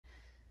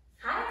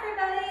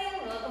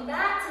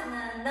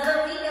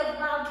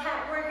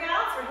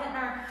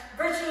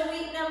virtual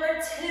week number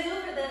 2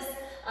 for this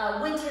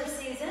winter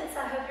season.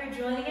 So I hope you're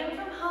joining in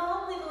from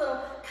home. Leave a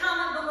little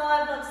comment below.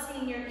 I love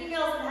seeing your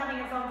emails and having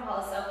your phone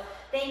calls. So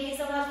thank you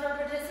so much for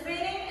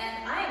participating.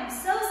 And I am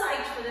so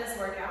psyched for this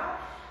workout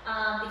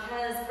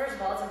because first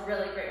of all, it's a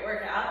really great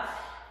workout.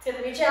 It's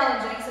going to be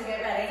challenging, so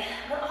get ready.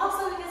 But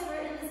also because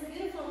we're in this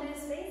beautiful new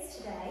space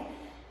today.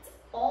 It's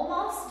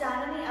almost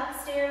done in the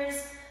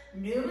upstairs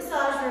new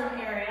massage room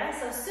area.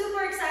 So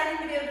super exciting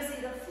to be able to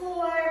see the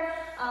floor.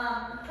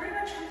 Pretty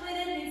much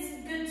completed, needs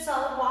some good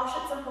solid wash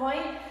at some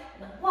point.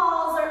 And the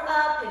walls are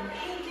up and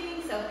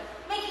painting, so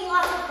making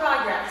lots of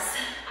progress.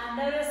 I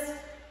noticed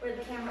where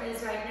the camera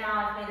is right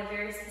now, I've made a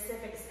very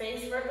specific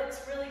space where it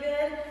looks really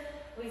good.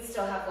 We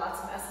still have lots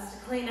of messes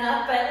to clean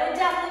up, but we're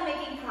definitely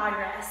making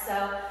progress.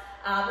 So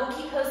we'll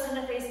keep posting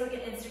to Facebook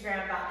and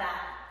Instagram about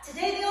that.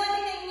 Today, the only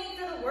thing that you need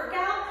for the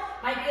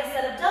workout might be a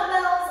set of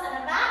dumbbells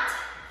and a mat.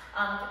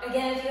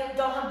 Again, if you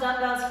don't have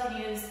dumbbells, you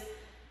can use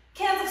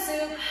cans of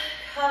soup,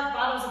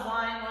 bottles of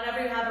wine,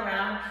 whatever you have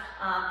around.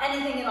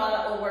 Anything at all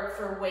that will work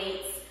for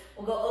weights.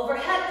 We'll go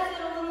overhead with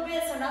it a little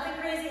bit, so nothing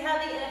crazy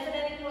heavy. And if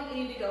at any point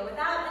you need to go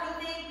without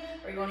anything,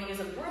 or you want to use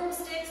a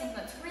broomstick, something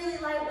that's really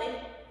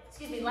lightweight,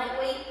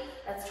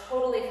 that's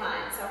totally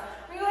fine. So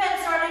we're going to go ahead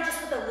and start it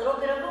just with a little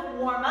bit of a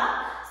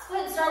warm-up. Let's go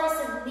ahead and start with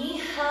some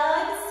knee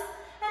hugs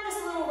and just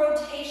a little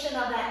rotation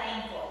of that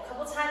ankle. A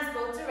couple times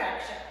both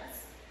directions.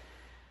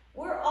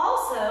 We're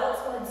also,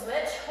 let's go ahead and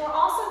switch, we're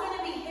also going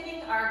to be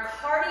hitting our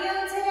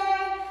cardio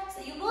today.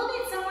 So you will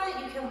need somewhere that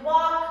you can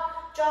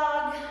walk,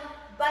 jog,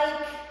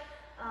 bike,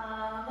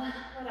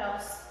 what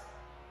else?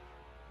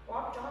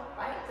 Walk, jog,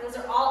 bike. Those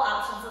are all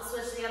options. Let's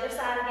switch to the other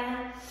side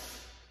again.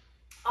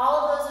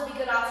 All of those would be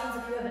good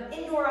options. If you have an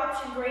indoor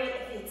option, great.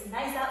 If it's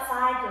nice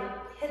outside, go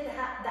hit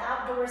the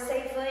outdoors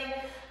safely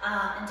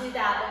and do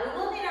that. But we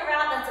will need a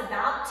route that's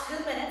about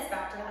 2 minutes.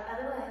 Back to that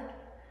other leg.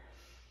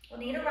 We'll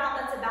need a route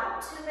that's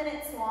about 2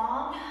 minutes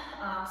long.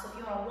 So if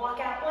you want to walk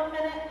out 1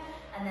 minute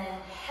and then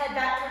head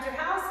back towards your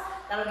house,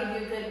 that'll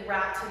give you a good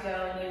route to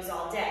go and use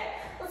all day.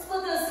 Let's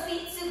put those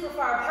feet super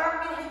far apart.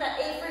 We're going to hit that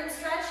A-frame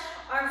stretch.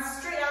 Arms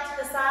straight out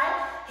to the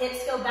side.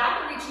 Hips go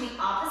back and reaching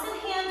the opposite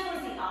hand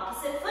towards the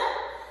opposite foot.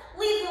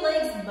 Leave the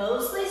legs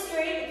mostly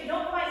straight. If you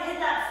don't quite hit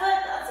that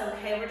foot, that's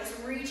okay. We're just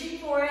reaching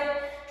for it.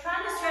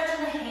 Trying to stretch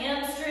in the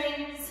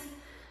hamstrings,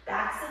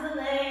 backs of the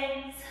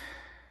legs.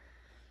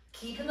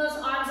 Keeping those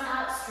arms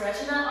out,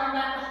 stretching that arm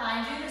back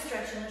behind you, just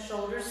stretching the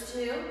shoulders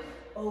too.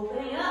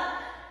 Opening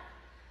up.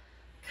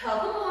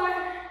 Couple more.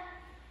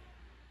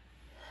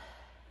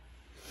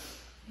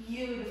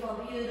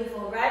 Beautiful,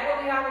 beautiful. Right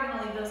where we are, we're going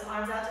to leave those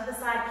arms out to the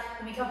side.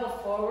 Give me a couple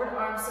forward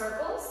arm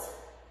circles.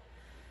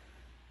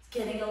 It's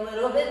getting a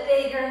little bit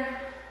bigger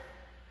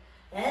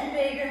and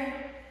bigger.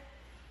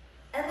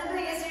 And the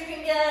biggest you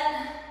can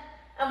get.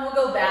 And we'll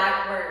go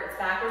backwards.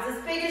 Backwards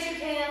as big as you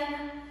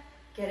can.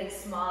 Getting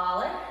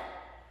smaller.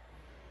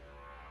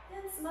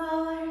 And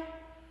smaller.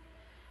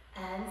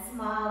 And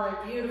smaller.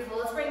 Beautiful.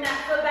 Let's bring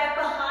that foot back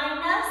behind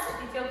us.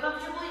 If you feel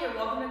comfortable, you're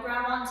welcome to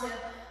grab onto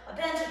a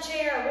bench, a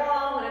chair, a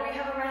wall, whatever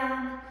you have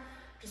around.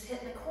 Just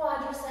hitting the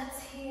quadriceps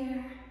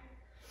here.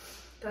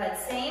 Good.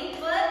 Same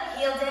foot,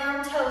 heel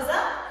down, toes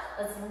up.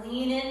 Let's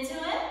lean into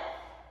it.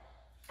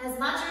 As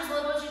much or as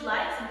little as you'd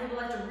like. Some people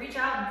like to reach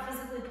out and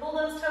physically pull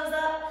those toes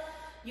up.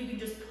 You can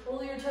just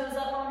pull your toes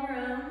up on your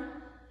own.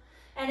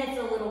 And if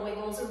the little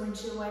wiggles or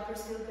windshield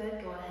wipers feel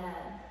good, go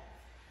ahead.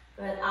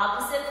 Good.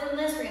 Opposite from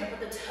this, we're going to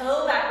put the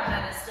toe back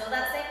behind us. Still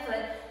that same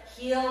foot.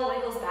 Heel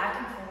wiggles back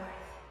and forth.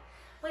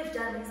 We've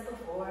done these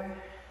before.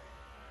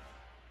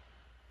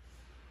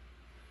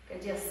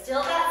 Good deal.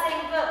 Still that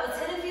same foot. Let's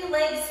hit a few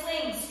leg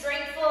swings.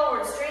 Straight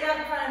forward, straight out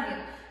in front of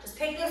you. Just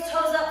pick those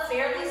toes up,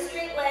 fairly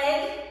straight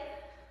leg.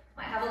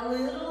 Might have a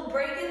little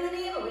break in the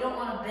knee, but we don't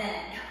want to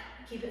bend.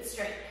 Keep it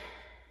straight.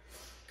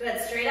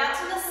 Good. Straight out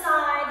to the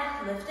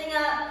side, lifting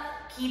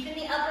up, keeping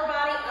the upper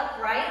body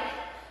upright.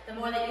 The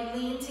more that you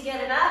lean to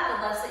get it up,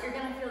 the less that you're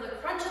going to feel the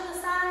crunch on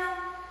the side.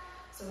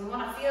 So we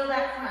want to feel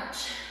that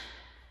crunch.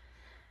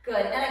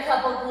 Good. And a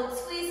couple glute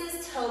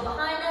squeezes, toe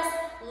behind us.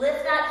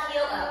 Lift that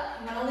heel up.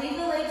 You want to leave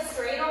the legs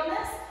straight on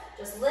this.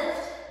 Just lift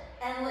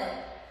and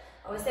lift.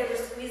 Always say we're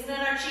squeezing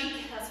in our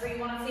cheek. That's where you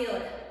want to feel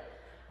it.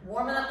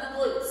 Warming up the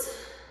glutes.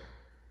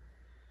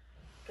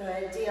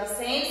 Good deal.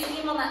 Same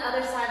scheme on that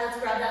other side. Let's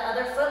grab that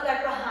other foot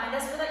back behind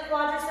us for that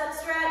quadricep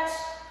stretch.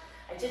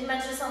 I didn't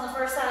mention this on the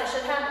first side. I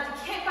should have. If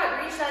you can't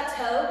quite reach that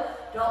toe,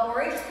 don't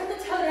worry. Just put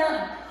the toe down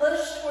and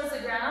push towards the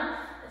ground.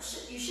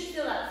 You should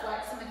feel that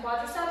flex in the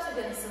quadriceps. We're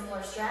getting a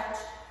similar stretch.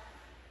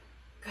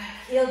 Good.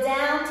 Heel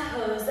down,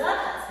 toes up.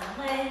 That's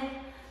one leg.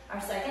 Our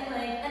second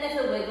leg. And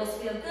if the wiggles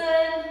feel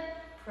good,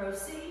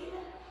 proceed.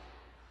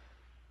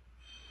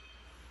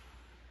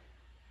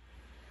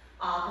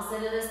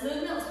 Opposite of this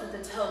movement, let's put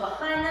the toe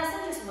behind us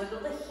and just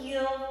wiggle the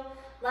heel.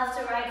 Left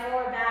to right,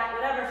 forward, back,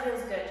 whatever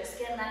feels good. Just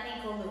getting that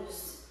ankle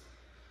loose.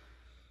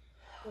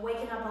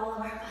 Waking up all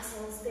of our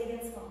muscles, big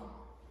and small.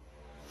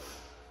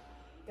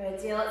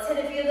 Good deal. Let's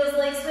hit a few of those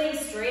leg swings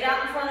straight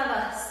out in front of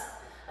us.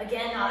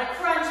 Again, not a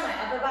crunch. My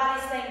upper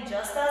body's staying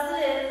just as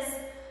it is.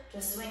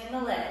 Just swinging the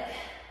leg.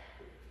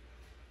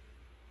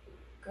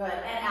 Good,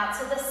 and out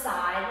to the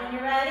side when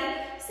you're ready.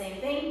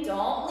 Same thing,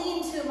 don't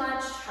lean too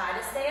much. Try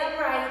to stay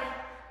upright.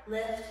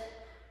 Lift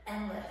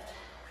and lift.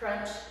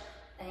 Crunch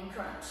and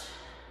crunch.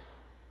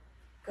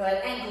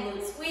 Good, and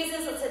glute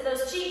squeezes. Let's hit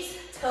those cheeks.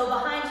 Toe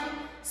behind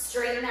you.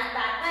 Straighten that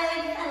back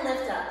leg and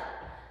lift up.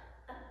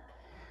 Up.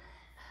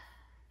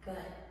 Good.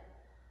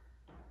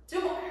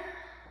 2 more.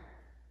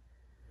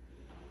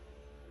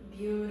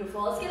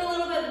 Beautiful. Let's get a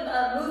little bit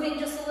moving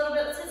just a little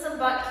bit. Let's hit some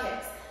butt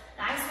kicks.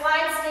 Nice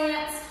wide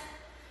stance.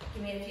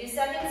 Give me a few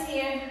seconds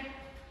here.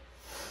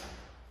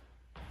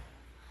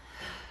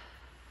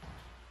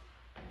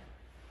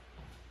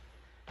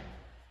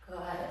 Good.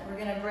 We're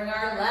going to bring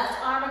our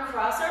left arm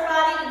across our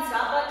body. You can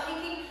stop butt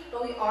kicking,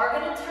 but we are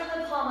going to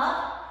turn the palm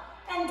up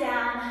and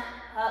down,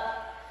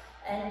 up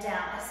and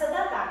down. I said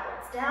that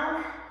backwards.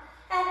 Down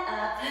and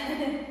up.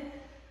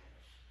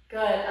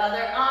 Good.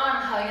 Other arm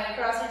hugging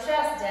across your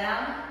chest.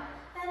 Down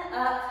and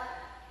up,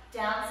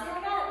 down. See,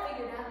 I got it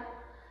figured out.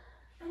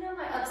 I know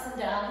my ups and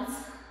downs.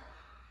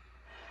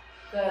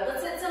 Good.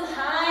 Let's hit some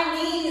high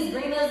knees.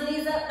 Bring those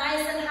knees up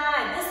nice and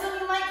high. This one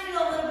you might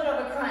feel a little bit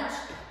of a crunch,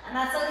 and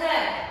that's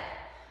okay.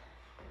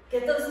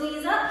 Get those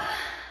knees up.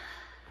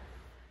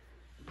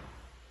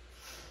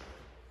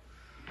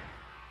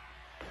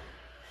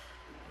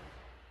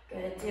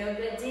 Good deal,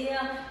 good deal.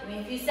 Give me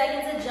a few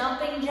seconds of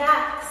jumping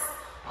jacks.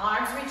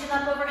 Arms reaching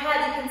up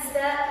overhead. You can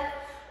step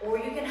or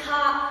you can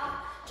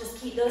hop. Just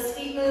keep those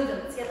feet moving.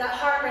 Let's get that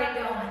heart rate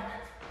going.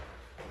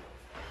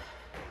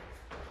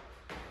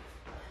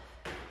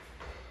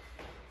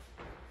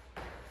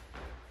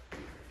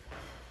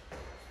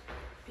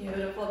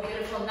 Beautiful,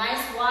 beautiful.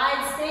 Nice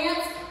wide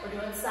stance.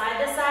 We're doing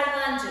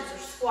side-to-side lunges, or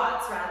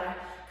squats rather.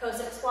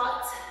 Cossack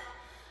squats.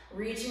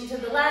 Reaching to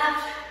the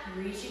left,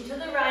 reaching to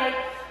the right.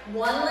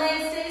 One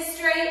leg stays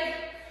straight.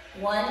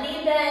 One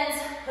knee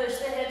bends. Push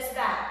the hips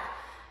back.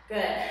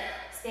 Good.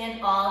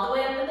 Stand all the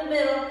way up in the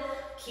middle.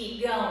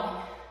 Keep going.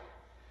 I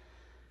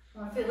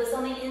want to feel this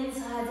on the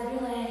insides of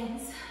your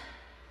legs.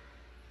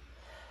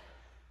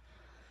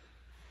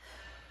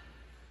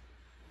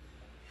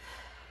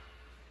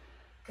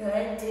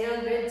 Good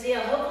deal, good deal.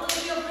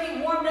 Hopefully you feel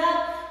pretty warmed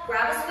up.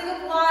 Grab a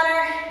swig of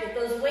water, get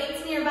those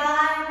weights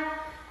nearby,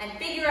 and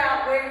figure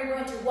out where you're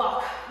going to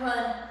walk,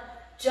 run,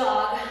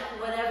 jog,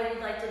 whatever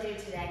you'd like to do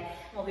today.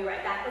 We'll be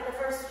right back with the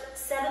first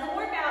set of the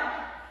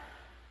workout.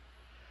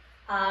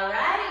 All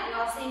right, you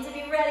all seem to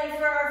be ready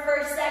for our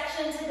first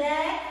section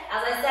today.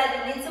 As I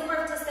said, we need some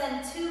work to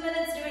spend 2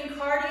 minutes doing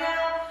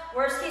cardio.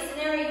 Worst case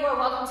scenario, you are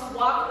welcome to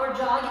walk or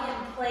jog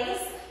in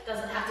place.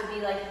 Doesn't have to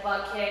be like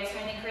butt kicks or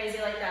anything crazy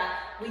like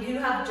that. We do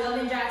have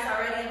jumping jacks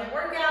already in the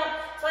workout,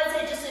 so I'd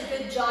say just a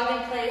good jog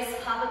in place,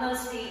 hopping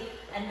those feet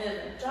and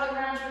moving. Jog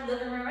around your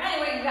living room or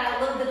anywhere you've got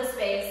a little bit of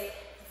space.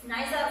 It's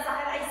nice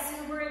outside. I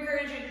super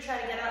encourage you to try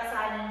to get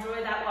outside and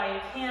enjoy that while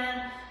you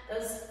can.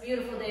 Those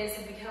beautiful days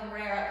have become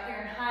rare up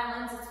here in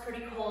Highlands. It's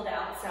pretty cold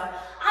out, so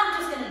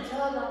I'm just gonna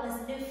jog on this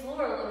new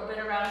floor a little bit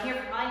around here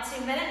for my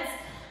 2 minutes.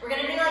 We're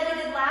gonna do like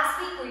we did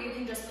last week, where you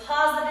can just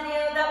pause the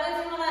video. That way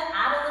if you wanna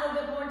add a little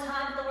bit more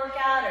time to the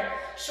workout or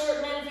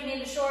shorten it if you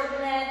need to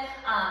shorten it,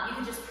 you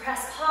can just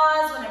press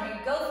pause whenever you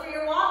go for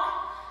your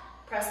walk,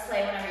 press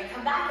play whenever you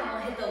come back, and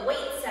we'll hit the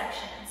weight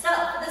section. So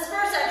for this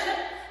first section,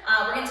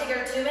 we're gonna take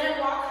our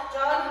 2-minute walk,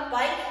 jog,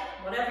 bike,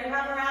 whatever you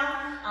have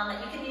around that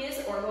you can use,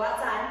 or go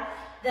outside.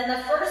 Then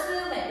the first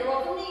movement, you're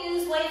welcome to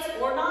use weights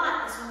or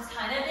not. This one's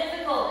kind of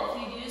difficult.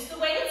 If you use the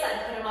weights,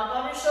 I'd put them up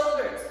on your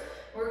shoulders.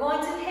 We're going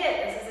to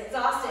hit, this is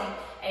exhausting,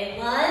 a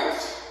lunge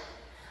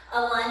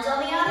on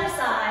the other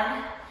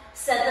side,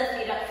 set the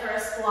feet up for a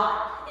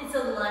squat. It's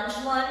a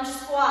lunge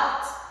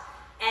squat.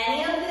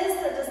 Any of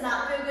this that does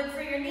not feel good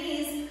for your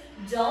knees,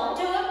 don't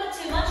do it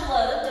with too much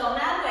load, don't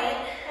add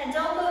weight, and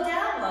don't go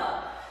down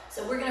low.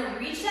 So we're gonna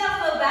reach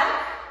that foot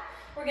back,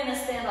 we're gonna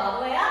stand all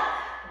the way up,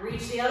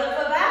 reach the other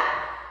foot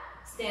back,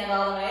 stand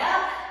all the way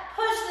up,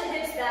 push the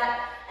hips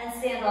back, and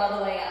stand all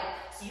the way up.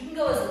 So you can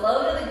go as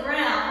low to the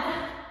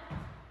ground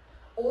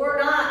or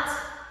not.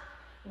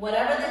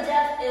 Whatever the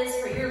depth is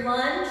for your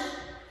lunge,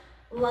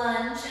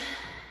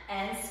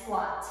 and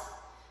squat.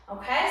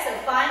 Okay, so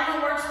find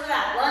what works for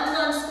that.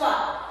 Lunge,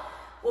 squat.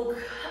 We'll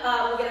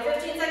get a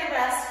 15-second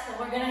rest, and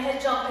we're gonna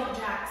hit jumping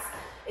jacks.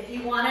 If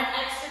you want an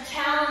extra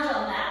challenge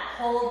on that,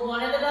 hold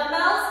one of the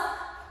dumbbells,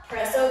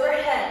 press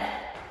overhead.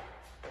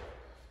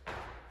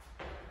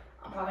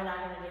 I'm probably not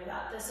gonna do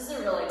that. This is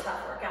a really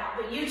tough workout,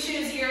 but you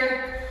choose your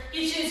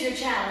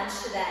challenge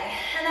today.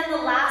 And then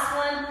the last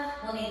one,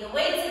 we'll need the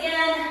weights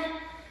again,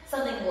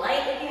 something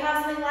light if you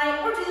have something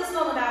light, or do this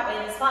one without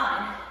weight, it's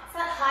fine. It's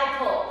that high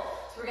pull.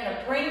 So we're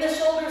gonna bring the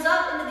shoulders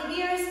up into the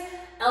ears,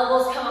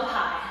 elbows come up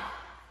high.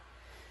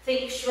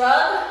 Think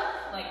shrug,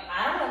 like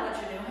I don't know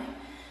what you're doing.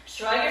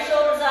 Shrug your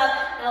shoulders up,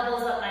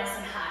 elbows up nice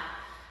and high.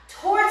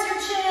 Towards your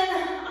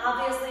chin,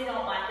 obviously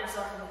don't whack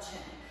yourself in the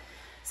chin.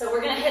 So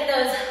we're gonna hit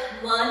those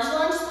lunge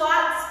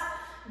squats,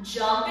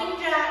 jumping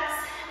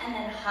jacks, and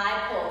then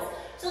high pulls.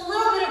 So a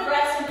little bit of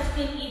rest in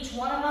between each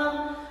one of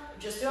them. We're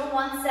just doing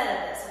one set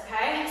of this,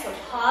 okay? So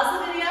pause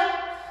the video,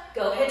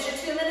 go hit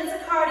your 2 minutes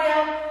of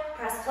cardio,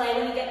 Press play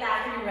when you get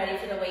back and you're ready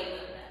for the weight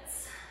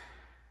movements.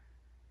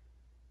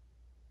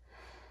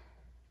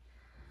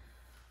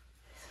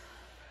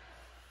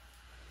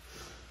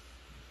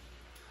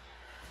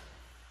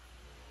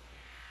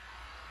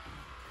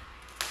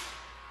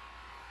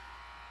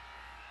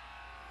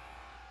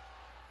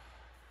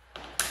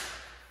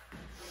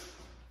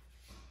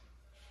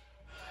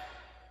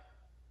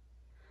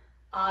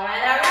 All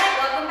right,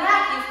 welcome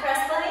back. You've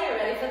pressed play, you're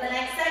ready for the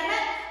next segment.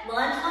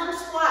 Lunge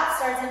squat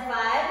starts in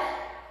 5,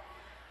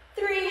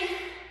 3,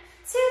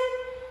 2,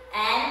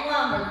 and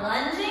 1. We're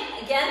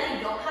lunging. Again,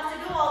 you don't have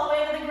to go all the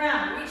way to the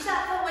ground. Reach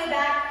that foot way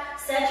back,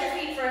 set your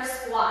feet for a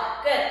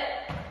squat. Good.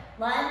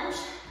 Lunge,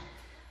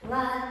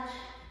 lunge,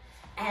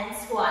 and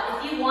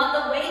squat. If you want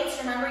the weights,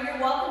 remember you're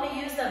welcome to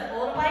use them.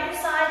 Hold them by your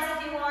sides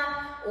if you want,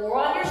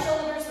 or on your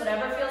shoulders,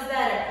 whatever feels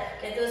better.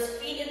 Get those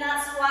feet in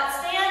that squat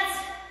stance.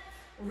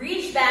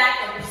 Reach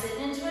back like you're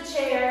sitting into a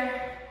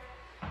chair,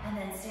 and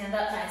then stand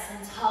up nice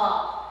and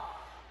tall.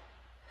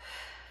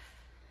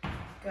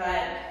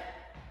 Good.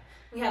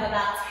 We have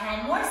about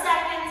 10 more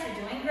seconds.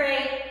 You're doing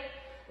great.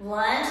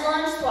 Lunge,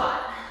 lunge,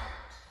 squat.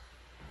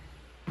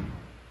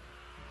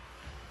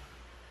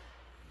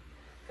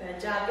 Good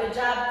job, good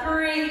job.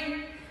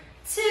 3,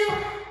 2,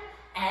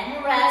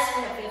 and rest.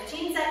 We have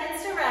 15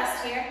 seconds to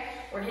rest here.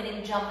 We're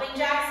hitting jumping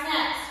jacks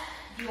next.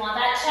 If you want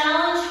that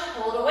challenge,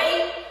 hold a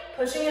weight.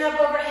 Pushing it up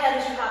overhead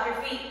as you hop your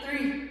feet.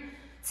 3,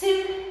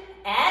 2,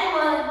 and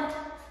 1.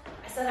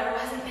 I said I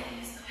wasn't going to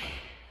use the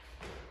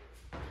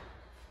weight.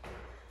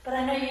 But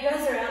I know you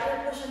guys are out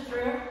there pushing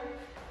through.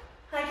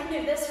 I can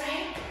do this,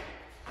 right?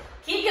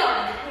 Keep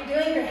going. You're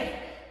doing great.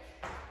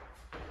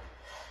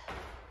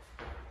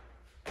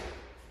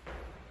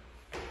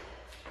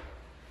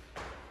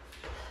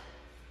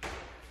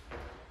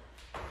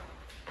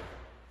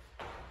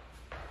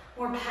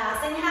 We're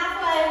passing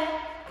halfway.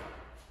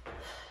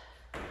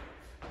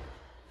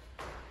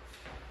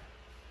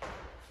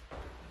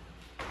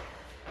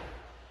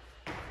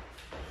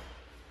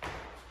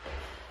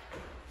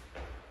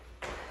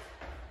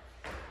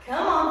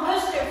 Come on,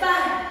 push through.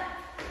 5,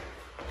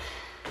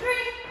 3,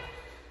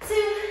 2,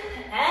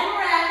 and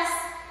rest.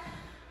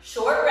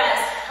 Short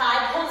rest.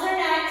 High pulls are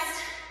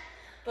next.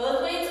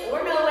 Both weights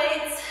or no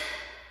weights.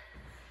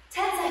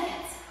 10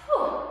 seconds.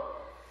 Whew.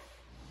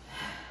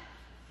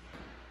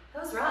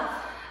 That was rough.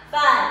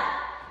 5,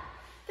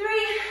 3,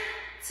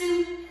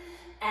 2,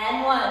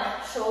 and 1.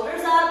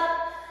 Shoulders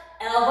up,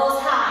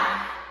 elbows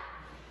high.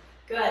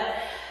 Good.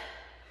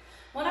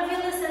 Want to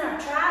feel this in our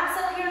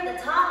traps up here at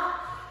the top?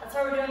 That's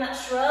why we're doing that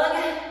shrug.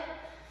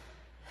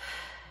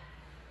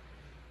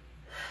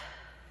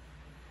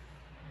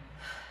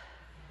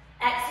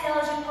 Exhale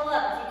as you pull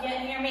up. If you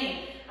can't hear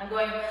me, I'm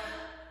going.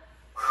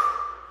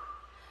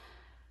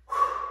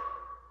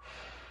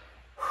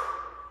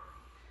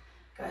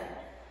 Good.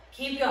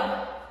 Keep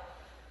going.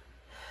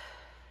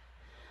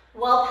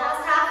 Well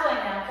past halfway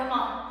now. Come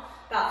on.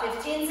 About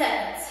 15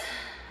 seconds.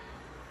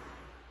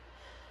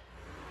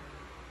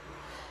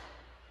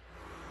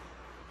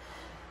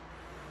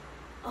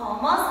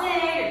 Almost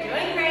there. You're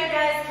doing great,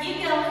 guys.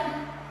 Keep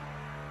going.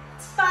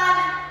 It's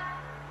 5,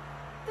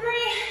 3,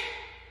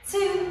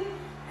 2,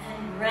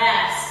 and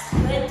rest.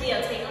 Good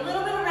deal. Take a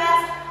little bit of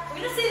rest. We're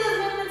going to see those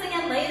movements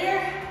again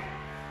later.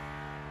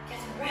 Get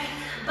some breath.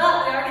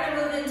 But we are going to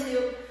move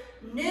into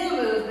new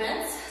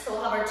movements. So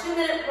we'll have our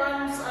 2-minute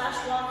run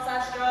 / walk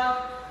 /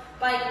 jog,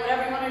 bike,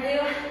 whatever you want to do.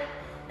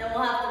 Then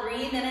we'll have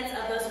 3 minutes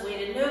of those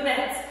weighted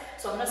movements.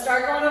 So I'm going to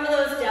start going over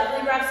those.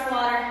 Definitely grab some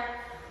water.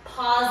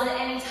 Pause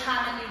at any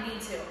time that you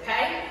need to,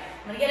 okay?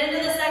 I'm going to get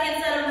into the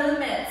second set of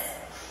movements.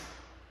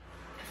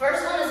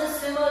 First one is a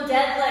sumo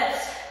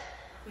deadlift.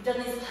 We've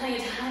done these plenty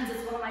of times.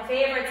 It's one of my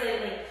favorites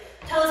lately.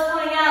 Toes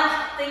pointing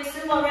out. Think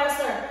sumo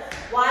wrestler.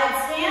 Wide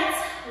stance.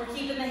 We're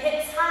keeping the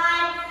hips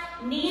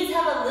high. Knees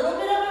have a little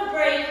bit of a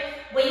break.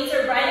 Weights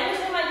are right in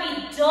between my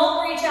feet.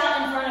 Don't reach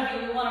out in front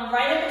of you. We want them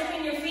right in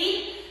between your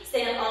feet.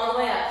 Stand all the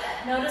way up.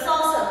 Notice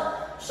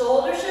also,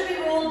 shoulders should be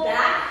rolled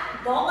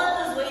back. Don't let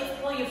those weights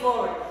pull you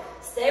forward.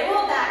 Stay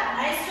rolled back,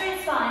 nice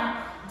straight spine,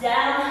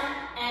 down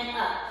and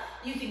up.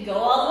 You can go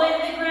all the way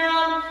to the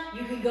ground.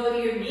 You can go to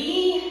your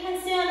knee and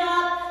stand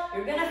up.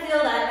 You're gonna feel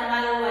that no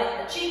matter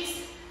what. The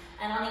cheeks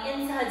and on the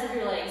insides of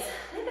your legs.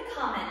 Leave a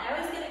comment. I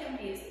always get it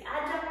confused.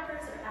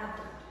 Adductors or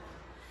abdomen?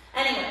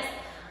 Anyways,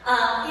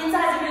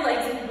 insides of your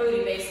legs and your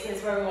booty basically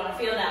is where we want to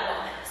feel that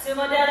one.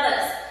 Sumo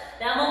deadlifts.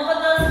 Then we'll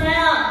put those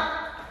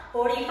down.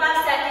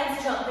 45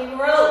 seconds jumping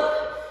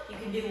rope. You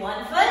can do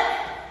 1 foot,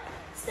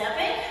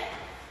 stepping.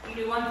 You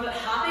do 1 foot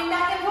hopping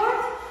back and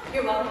forth.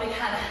 You're welcome to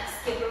kind of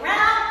skip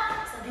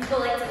around. Some people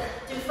like to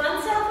do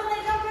fun stuff when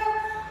they come through.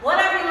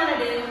 Whatever you want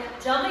to do,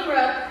 jumping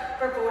rope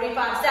for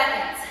 45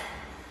 seconds.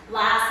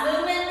 Last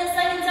movement in the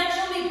second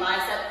section will be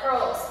bicep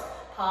curls.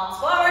 Palms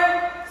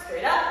forward,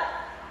 straight up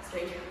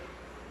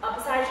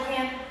as high as you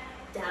can,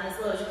 down as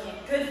low as you can.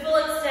 Good full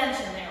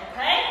extension there,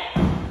 okay?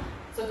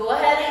 So go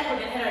ahead, we're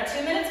gonna hit our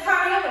 2 minutes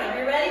cardio. Whenever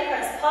you're ready,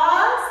 press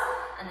pause,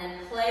 and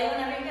then play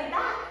whenever you get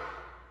back.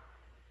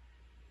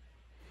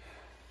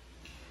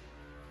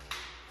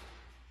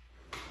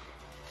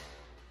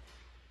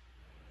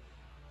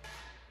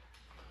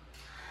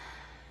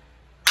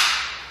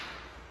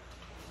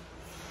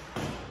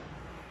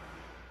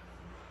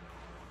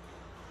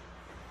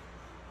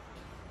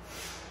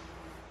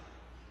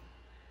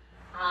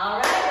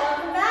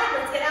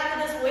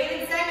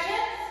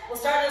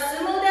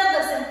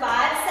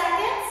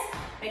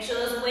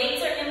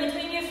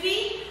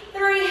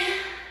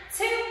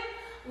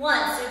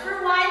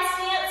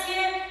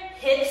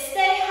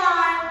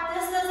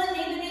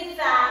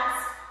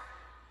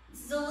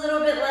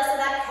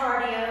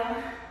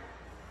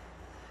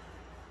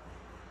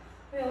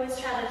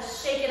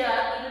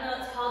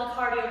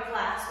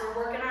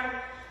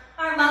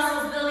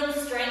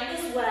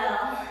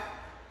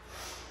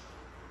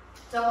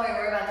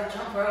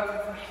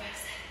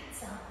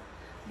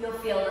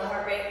 feel the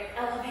heart rate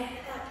elevate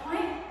at that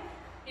point.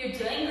 You're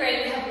doing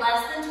great. We have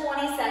less than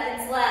 20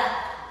 seconds left.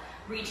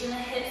 Reaching the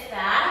hips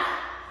back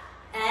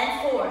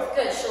and forth.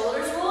 Good.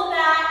 Shoulders roll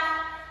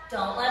back.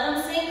 Don't let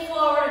them sink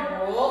forward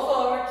and roll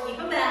forward. Keep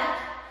them back.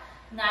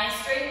 Nice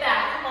straight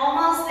back.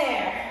 Almost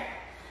there.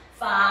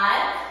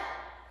 5.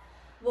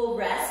 We'll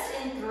rest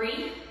in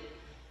 3,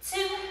 2,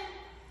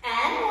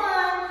 and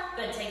 1.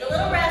 Good. Take a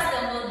little rest,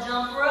 then we'll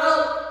jump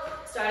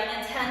rope. Starting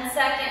in 10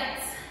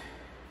 seconds.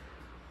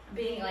 I'm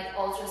being like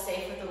ultra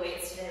safe with the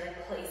weights today,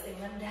 like placing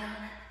them down.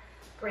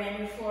 Brand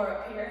new floor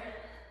up here.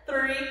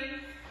 3,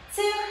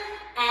 2,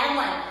 and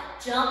 1.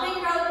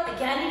 Jumping rope.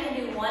 Again, you can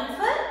do 1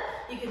 foot.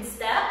 You can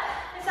step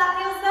if that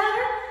feels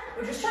better.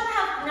 We're just trying to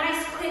have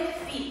nice, quick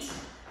feet.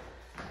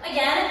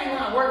 Again, if you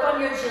want to work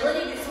on your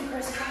agility, do some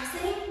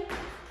crisscrossing.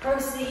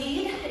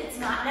 Proceed. It's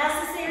not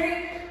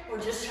necessary.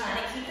 We're just trying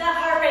to keep that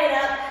heart rate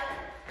up.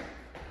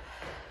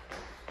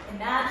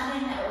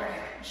 Imagining that we're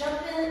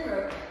jumping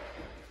rope.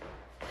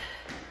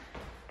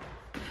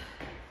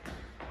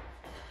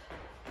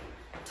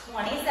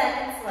 20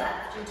 seconds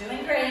left. You're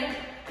doing great.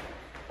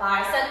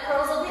 Bicep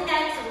curls will be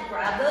next, so we'll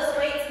grab those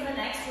weights in the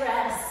next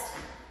rest.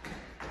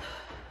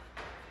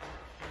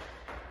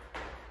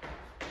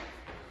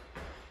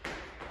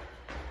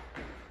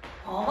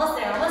 Almost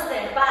there, almost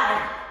there.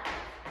 5,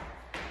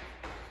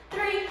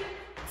 3,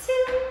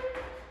 2,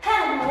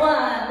 and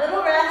 1.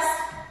 Little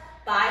rest.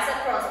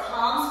 Bicep curls,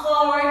 palms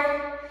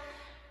forward.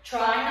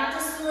 Try not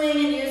to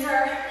swing and use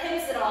our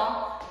hips at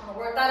all. We'll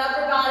work that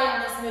upper body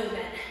on this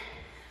movement.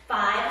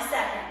 5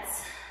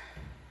 seconds.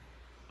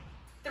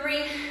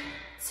 3,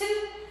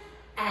 2,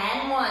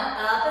 and 1.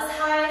 Up as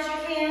high as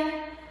you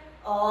can.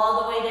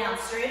 All the way down.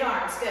 Straight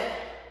arms. Good.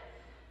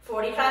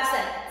 45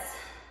 seconds.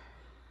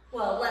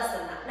 Well, less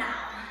than that now.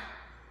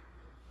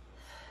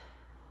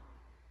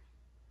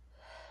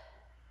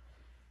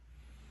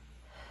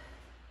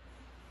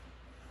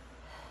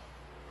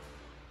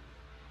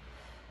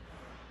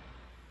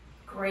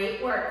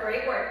 Great work,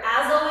 great work.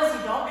 As always,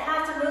 you don't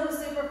have to move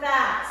super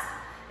fast.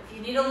 If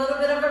you need a little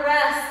bit of a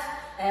rest,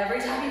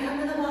 every time you come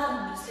to the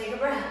bottom, just take a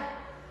breath.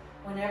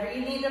 Whenever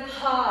you need to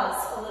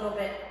pause a little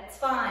bit, it's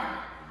fine.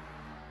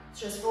 It's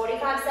just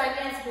 45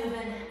 seconds,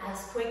 moving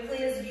as quickly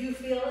as you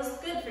feel is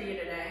good for you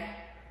today.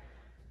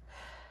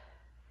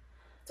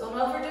 Don't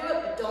overdo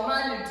it, but don't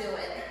underdo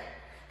it.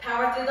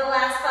 Power through the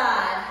last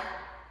 5,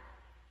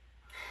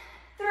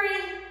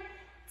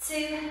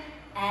 3, 2,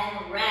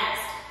 and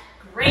rest.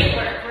 Great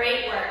work,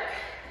 great work.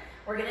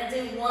 We're gonna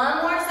do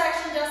one more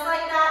section just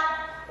like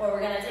that, where we're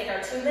gonna take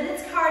our 2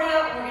 minutes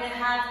cardio and we're gonna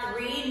have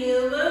 3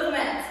 new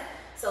movements.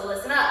 So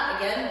listen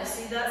up. Again, we'll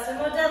see that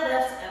sumo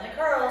deadlift and the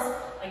curls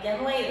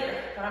again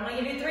later, but I'm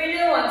gonna give you 3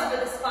 new ones for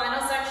this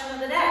final section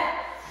of the day.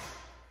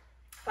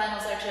 Final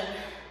section.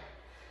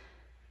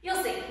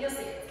 You'll see,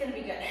 it's gonna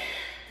be good.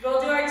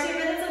 We'll do our 2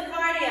 minutes of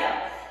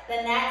cardio.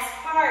 The next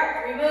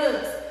part, 3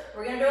 moves.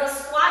 We're gonna do a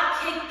squat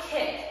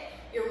kick.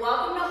 You're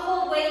welcome to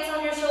hold weights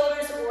on your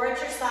shoulders or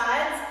at your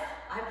sides.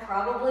 I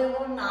probably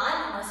will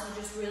not unless you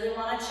just really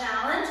want a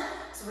challenge.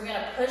 So we're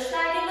gonna push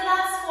back into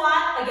that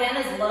squat. Again,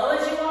 as low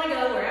as you wanna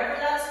go, wherever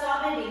that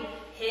squat may be.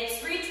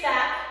 Hips reach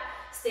back,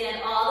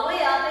 stand all the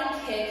way up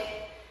and kick.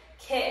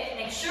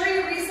 Make sure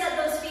you reset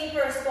those feet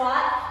for a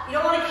squat. You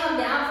don't wanna come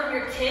down from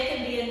your kick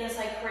and be in this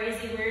like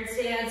crazy weird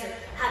stance or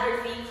have your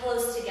feet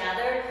close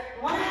together.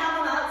 You wanna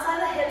have them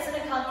outside the hips in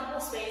a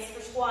comfortable space for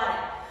squatting.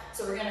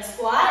 So we're gonna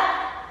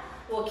squat.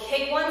 We'll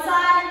kick one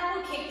side,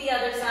 we'll kick the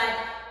other side,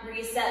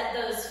 reset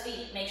those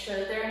feet. Make sure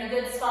that they're in a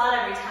good spot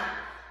every time.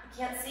 I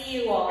can't see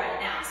you all right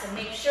now, so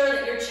make sure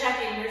that you're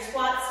checking your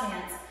squat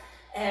stance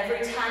every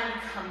time you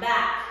come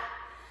back.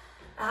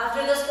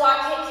 After the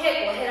squat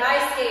kick, we'll hit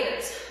ice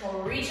skaters.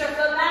 We'll reach our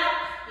foot back.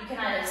 You can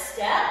either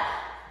step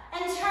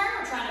and turn.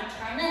 We're trying to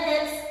turn the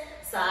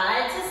hips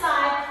side to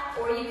side,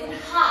 or you can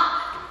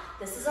hop.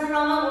 This is our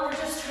moment where we're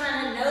just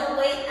trying to no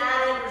weight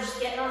added. We're just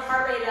getting our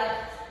heart rate up,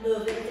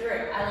 moving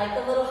through. I like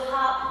the little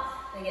hop.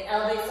 I think it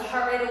elevates the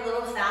heart rate a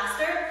little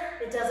faster.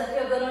 It doesn't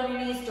feel good on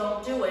your knees,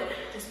 don't do it.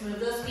 Just move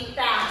those feet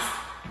fast.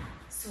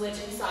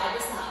 Switching side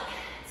to side.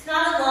 It's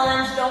not a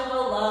lunge, don't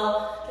go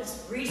low.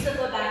 Just reach the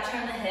foot back,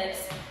 turn the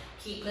hips,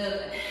 keep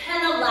moving.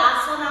 And the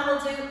last one I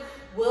will do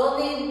will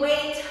need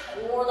weight,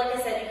 or like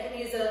I said, you can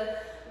use a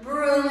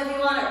broom if you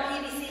want, or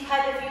PVC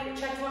pipe if you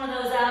checked one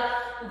of those out.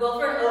 We'll go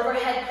for an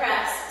overhead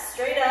press.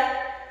 Straight up,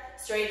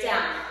 straight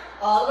down.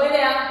 All the way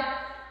down,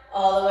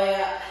 all the way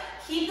up.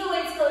 Keep the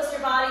weights close to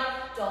your body.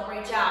 Don't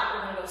reach out.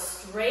 We're gonna go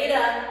straight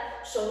up,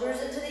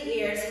 shoulders into the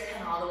ears,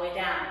 and all the way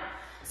down.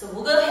 So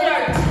we'll go hit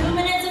our 2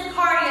 minutes of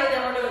cardio,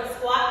 then we're doing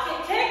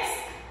squat kicks,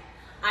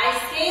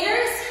 ice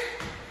skaters,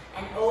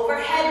 and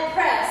overhead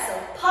press.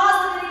 So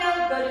pause the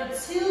video, go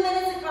do 2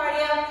 minutes of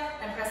cardio,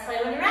 and press play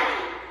when you're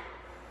ready.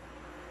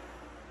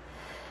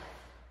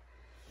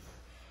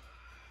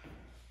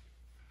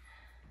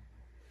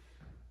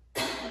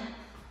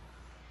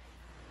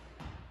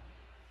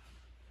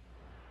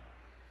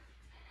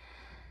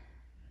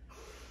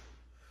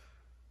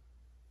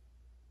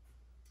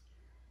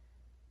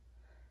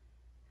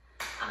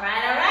 All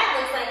right,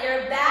 looks like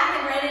you're back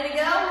and ready to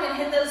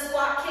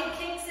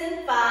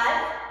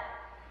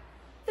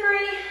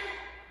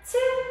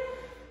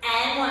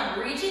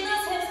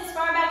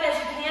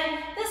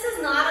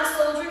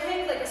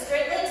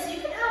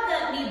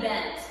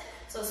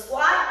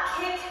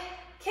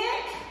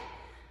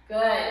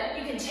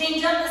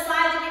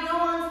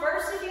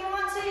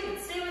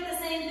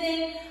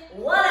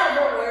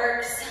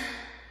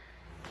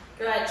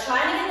Good,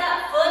 trying to get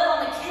that foot on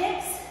the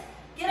kicks.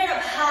 Get it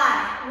up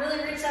high,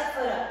 really reach that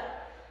foot up.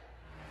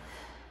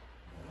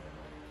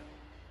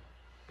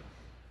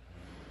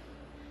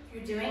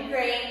 You're doing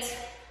great.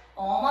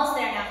 Almost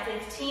there now,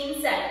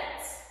 15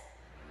 seconds.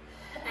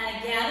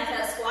 And again, if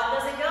that squat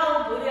doesn't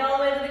go, booty all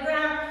the way to the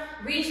ground,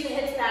 reach the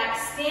hips back,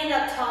 stand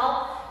up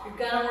tall. You're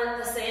gonna work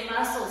the same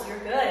muscles, you're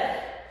good.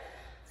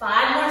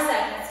 5 more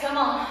seconds, come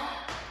on.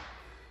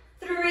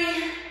 3,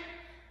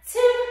 2,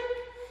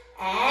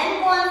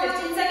 and 1.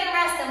 15-second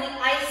rest, and we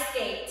ice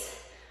skate.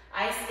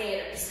 Ice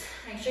skaters.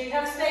 Make sure you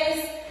have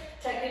space.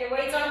 Check that your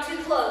weights aren't too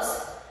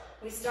close.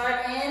 We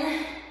start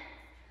in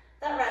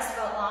that rest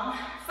felt long.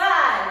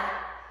 5,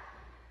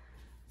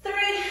 3,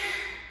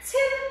 2,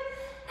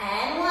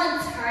 and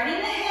 1. Turning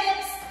the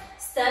hips,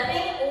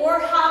 stepping or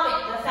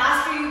hopping. The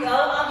faster you go,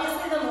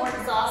 obviously, the more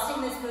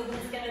exhausting this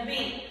movement is going to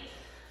be.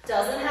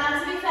 Doesn't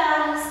have to be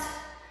fast.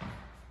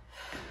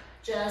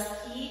 Just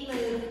keep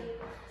moving.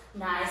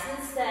 Nice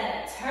and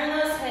steady. Turn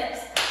those hips.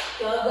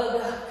 Go, go,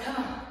 go. Come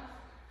on.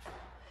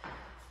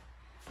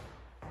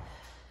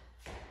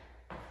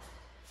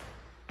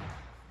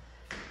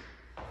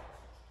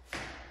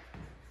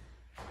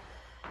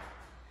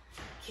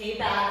 Keep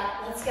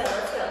at it. Let's go,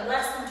 let's go.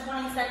 Less than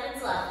 20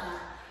 seconds left now.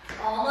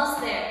 Almost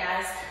there,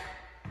 guys.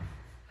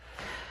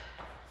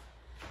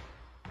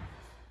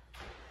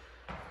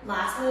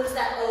 Last move is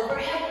that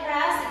overhead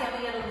press.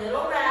 Again, we get a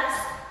little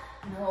rest.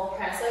 And then we'll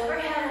press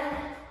overhead.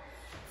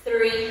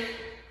 3,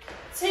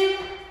 2,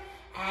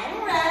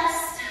 and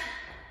rest.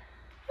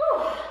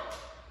 Whew.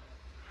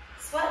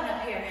 Sweating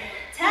up here.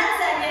 10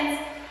 seconds.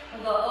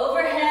 We'll go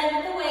overhead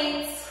with the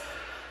weights,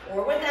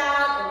 or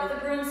without, or with a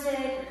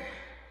broomstick,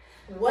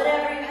 or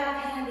whatever you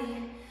have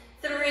handy.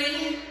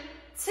 3,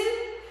 2,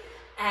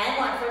 and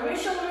 1. From your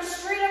shoulders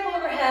straight up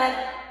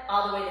overhead,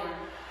 all the way down.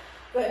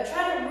 Good.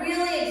 Try to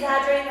really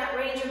exaggerate that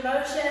range of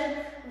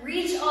motion.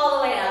 Reach all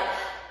the way up.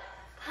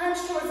 Punch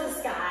towards the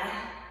sky.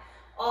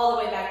 All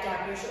the way back down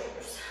to your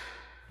shoulders.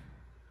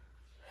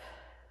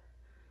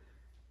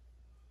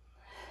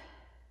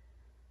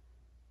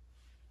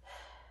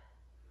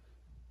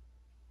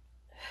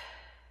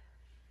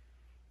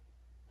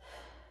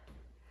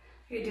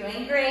 You're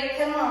doing great.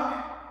 Come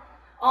on.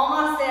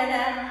 Almost there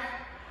now.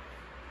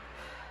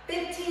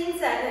 15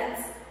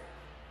 seconds.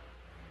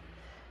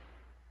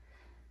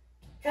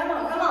 Come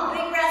on, come on.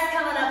 Big rest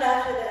coming up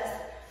after this.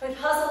 We've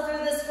hustled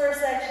through this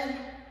first section.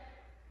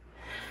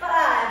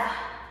 5.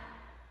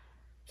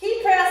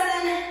 Keep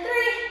pressing. 3,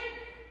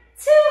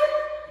 2,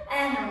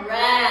 and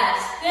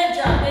rest. Good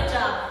job, good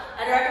job.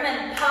 I'd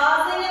recommend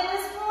pausing at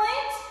this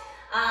point.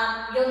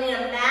 You'll need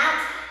a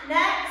mat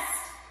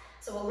next.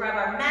 So we'll grab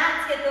our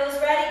mats, get those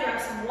ready,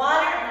 grab some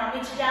water, and I'll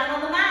meet you down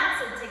on the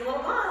mat. So take a little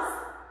pause.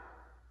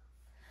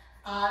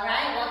 All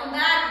right, welcome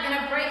back. We're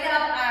gonna break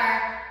up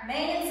our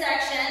main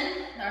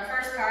section, our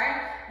first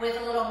part,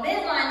 with a little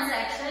midline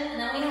section, and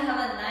then we have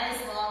a nice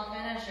long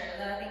finisher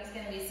that I think is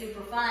gonna be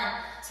super fun.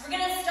 So we're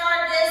gonna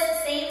start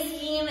this same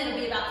scheme. It'll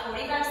be about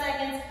 45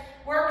 seconds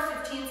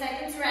work, 15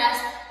 seconds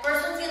rest.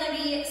 First one's gonna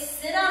be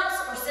sit-ups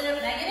or sit-up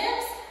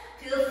negatives.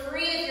 Feel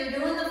free, if you're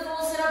doing the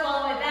full sit-up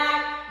all the way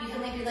back, you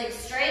can leave your legs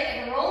straight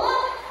and roll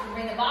up. You can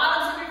bring the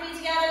bottoms of your feet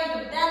together. You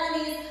can bend the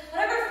knees,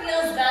 whatever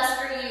feels best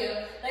for you.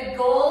 The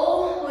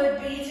goal would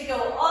be to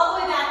go all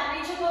the way back,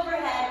 reach up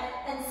overhead,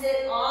 and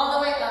sit all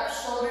the way up,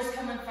 shoulders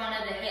come in front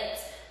of the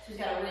hips. So we've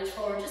got to reach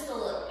forward just a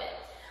little bit.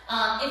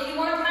 If you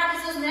want to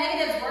practice those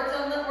negatives, work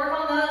on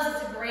those.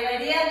 It's a great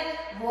idea.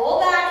 Roll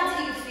back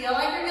until you feel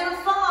like you're going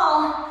to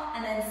fall,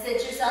 and then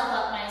sit yourself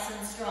up nice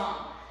and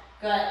strong.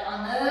 Good.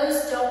 On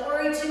those, don't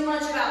worry too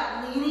much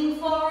about leaning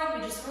forward.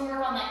 We just work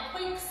on that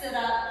quick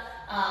sit-up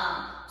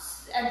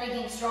and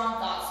thinking strong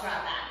thoughts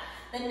around that.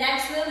 The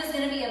next move is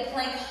going to be a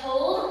plank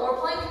hold or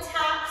plank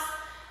taps.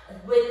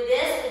 With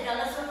this, we've done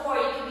this before.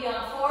 You could be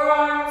on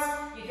forearms,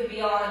 you could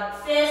be on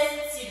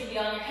fists, you could be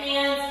on your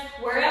hands.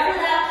 Wherever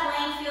that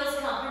plank feels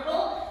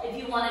comfortable. If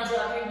you want to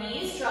drop your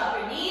knees, drop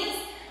your knees.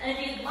 And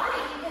if you'd like,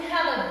 you can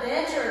have a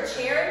bench or a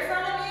chair in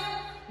front of you.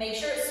 Make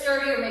sure it's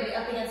sturdy or maybe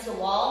up against a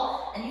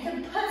wall. And you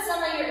can put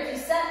some of your, if you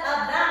set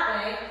up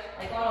that way,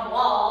 like on a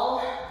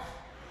wall,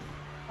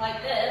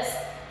 like this,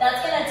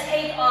 that's going to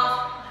take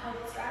off, I hope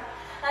it's right.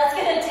 That's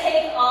going to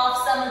take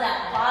off some of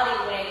that body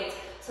weight.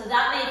 So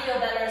that may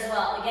feel better as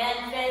well.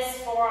 Again,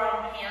 fists,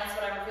 forearm, hands,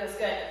 whatever feels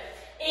good.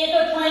 If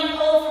a plank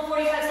hold for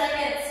 45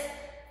 seconds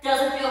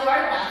doesn't feel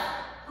hard enough,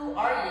 who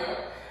are you?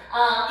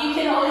 You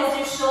can always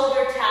do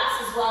shoulder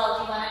taps as well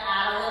if you want to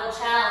add a little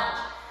challenge.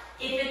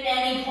 If at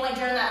any point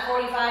during that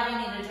 45 you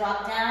need to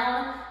drop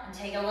down and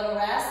take a little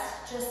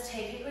rest, just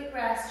take a quick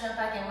rest, jump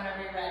back in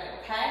whenever you're ready,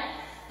 okay?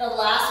 The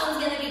last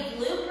one's going to be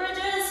glute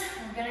bridges.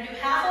 I'm going to do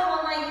half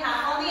on one leg,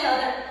 half on the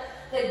other.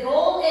 The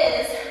goal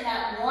is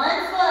that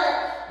one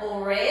foot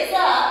will raise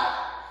up.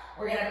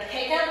 We're going to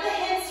pick up the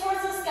hips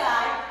towards the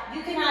sky.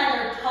 You can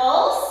either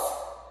pulse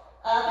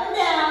up and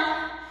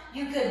down.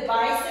 You could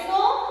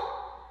bicycle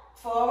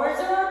forwards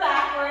or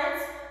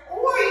backwards,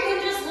 or you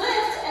can just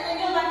lift and then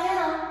go back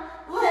down.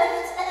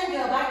 Lift and then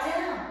go back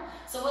down.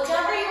 So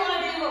whichever you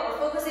want to do, but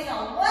we're focusing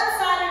on one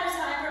side at a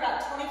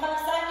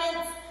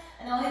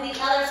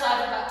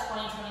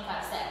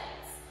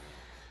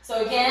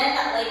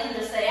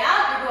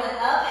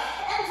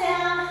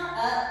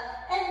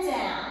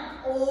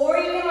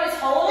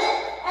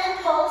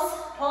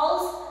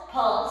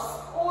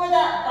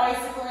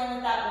bicycling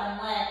with that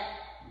one leg.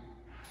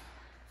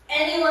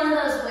 Any one of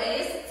those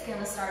ways, it's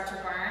gonna start to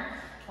burn.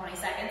 20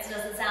 seconds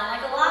doesn't sound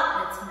like a lot,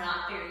 but it's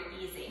not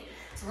very easy.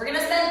 So we're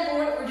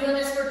we're doing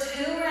this for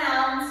 2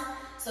 rounds.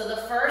 So the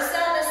first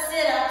set of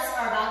sit-ups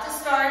are about to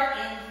start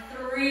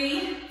in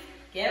 3,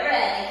 get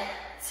ready,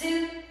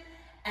 2,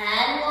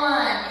 and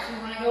 1. If you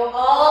want to go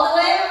all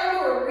the way over,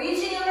 we're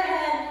reaching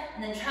overhead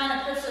and then trying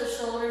to push those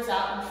shoulders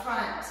out in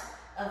front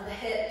of the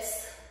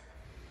hips.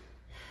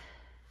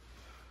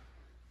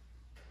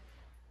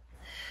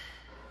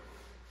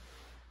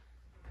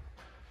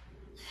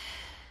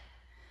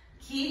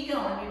 Keep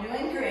going, you're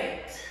doing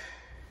great.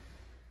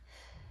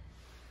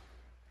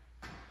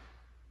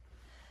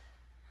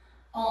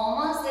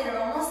 Almost there,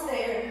 almost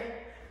there.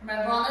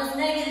 Remember on those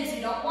negatives,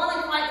 you don't want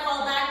to quite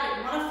fall back, but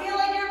you want to feel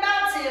like you're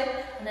about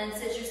to, and then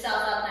sit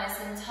yourself up nice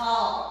and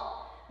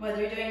tall.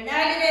 Whether you're doing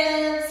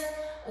negatives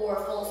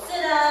or full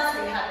sit-ups,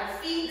 or you have your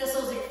feet, this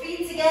holds your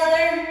feet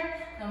together.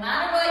 No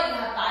matter what, you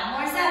have 5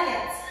 more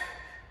seconds.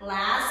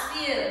 Last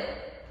few.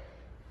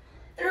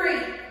 3,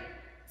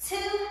 2,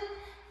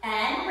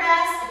 and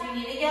rest. If you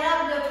need to get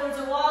up and go towards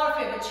the wall, or if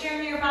you have a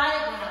chair nearby,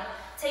 you want to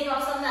take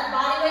off some of that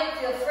body weight,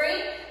 feel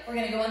free. We're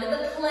going to go into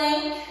the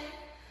plank.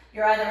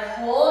 You're either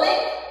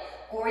holding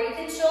or you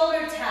can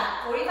shoulder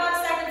tap.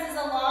 45 seconds is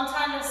a long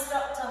time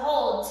to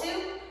hold. 2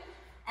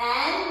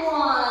 and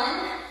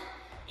 1.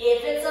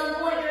 If at some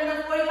point during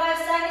the 45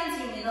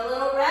 seconds you need a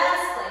little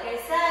rest, like I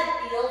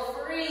said, feel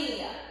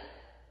free.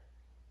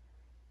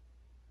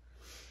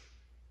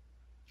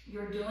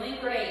 You're doing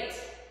great.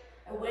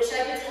 I wish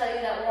I could tell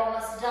you that we're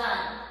almost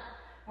done.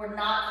 We're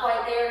not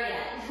quite there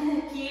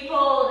yet. Keep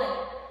holding.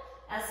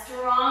 As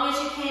strong as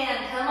you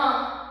can. Come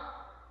on.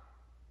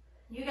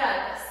 You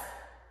got this.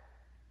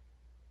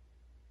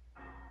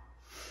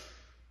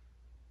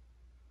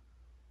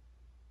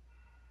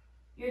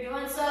 You're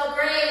doing so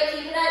great.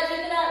 Keep it up, keep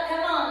it up.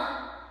 Come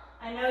on.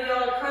 I know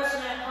y'all are crushing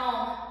it at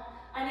home.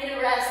 I need a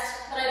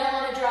rest, but I don't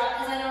want to drop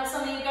because I know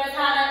some of you guys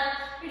haven't.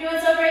 You're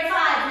doing so great. 5.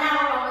 Now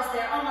we're almost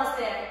there, almost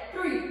there.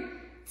 3,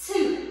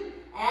 2,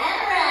 and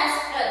rest.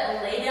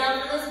 Good. Lay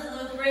down for those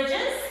glute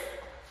bridges.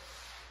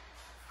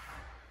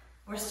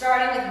 We're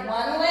starting with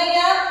one leg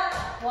up,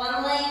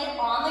 one leg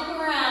on the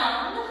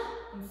ground,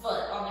 and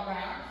foot on the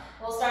ground.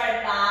 We'll start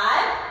at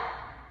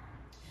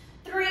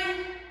 5, 3, 2,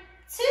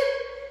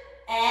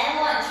 and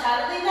 1. Try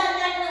to leave that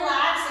neck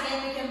relaxed.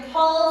 Again, we can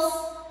pulse.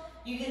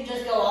 You can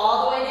just go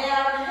all the way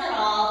down and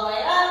all the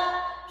way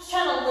up. Just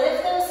trying to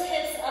lift those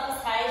hips up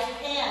as high as you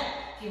can.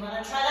 If you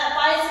want to try that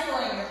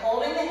bicycling, you're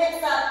holding the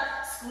hips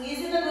up,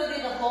 squeezing the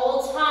booty the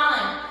whole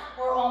time.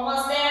 We're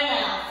almost there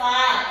now.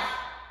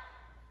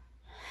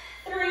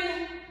 5,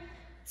 3,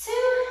 2,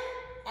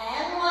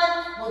 and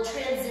 1. We'll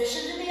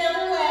transition to the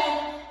other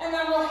leg, and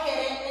then we'll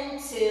hit it in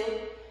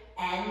 2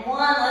 and 1.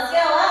 Let's go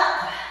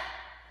up.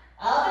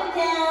 Up and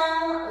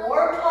down,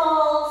 or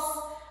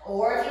pulse,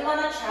 or if you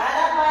want to try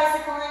that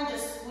bicycling,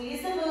 just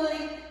squeeze the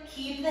booty,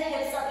 keep the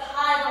hips up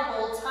high the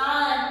whole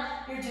time.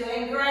 You're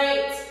doing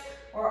great.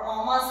 We're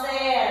almost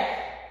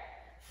there.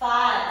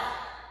 5,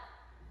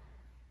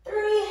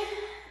 3,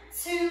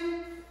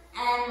 2,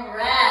 and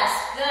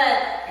rest. Good.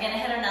 We're going to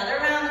hit another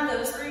round of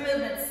those 3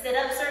 movements.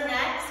 Sit-ups are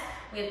next.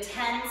 We have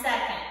 10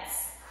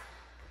 seconds.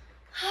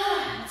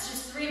 It's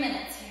just 3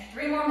 minutes here.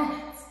 3 more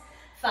minutes.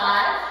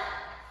 5,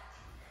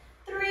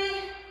 3,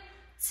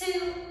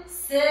 2,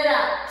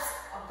 sit-ups.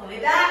 All the way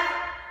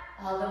back,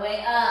 all the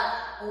way up.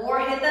 Or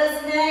hit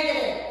those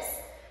negatives.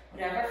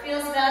 Whatever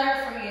feels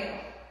better for you.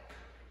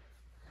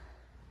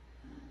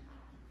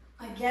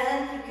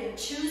 Again, you can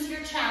choose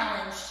your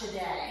challenge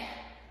today.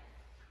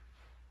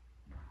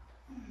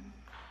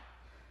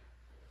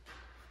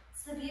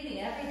 It's the beauty.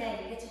 Every day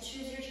you get to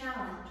choose your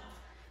challenge.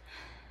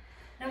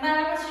 No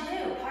matter what you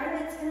do, part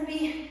of it's going to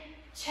be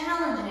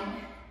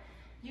challenging.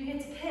 You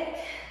get to pick.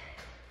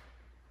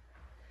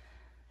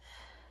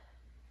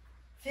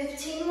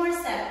 15 more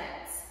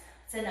seconds.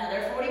 It's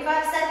another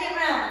 45-second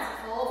round.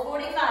 It's a full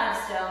 45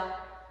 still.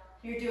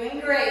 You're doing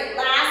great.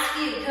 Last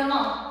few. Come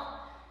on.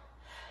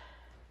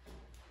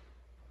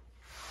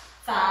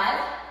 5,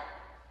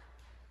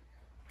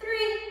 3,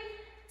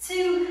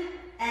 2,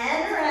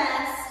 and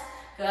rest.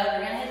 Good. We're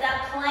going to hit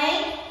that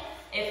plank.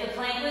 If the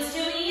plank was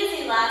too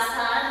easy last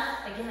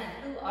time, again,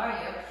 who are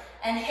you?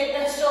 And hit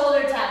the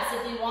shoulder taps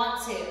if you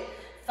want to.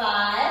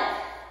 5,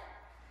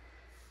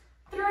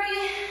 3,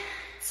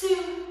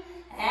 2,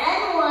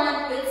 and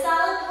 1. Good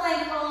solid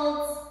plank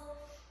holds.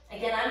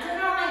 Again, I'm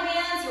turning on my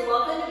hands. You're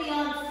welcome to be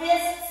on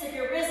fists if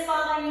your wrist's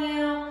bothering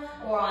you,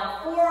 or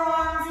on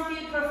forearms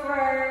if you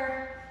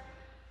prefer.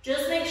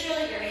 Just make sure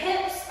that your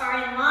hips are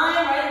in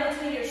line right in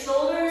between your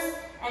shoulders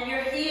and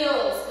your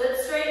heels. Good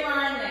straight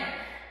line there.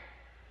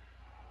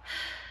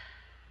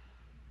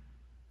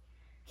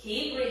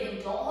 Keep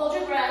breathing. Don't hold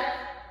your breath.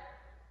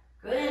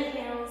 Good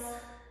inhales.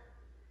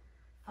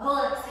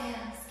 Full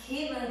exhales.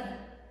 Keep moving.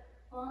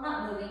 Well,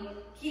 not moving.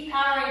 Keep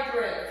powering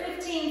through.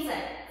 15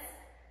 seconds.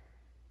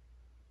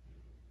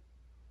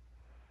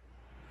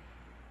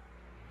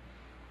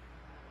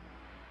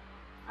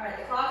 All right,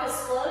 the clock is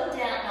slowed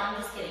down. No, I'm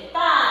just kidding.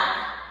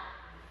 5,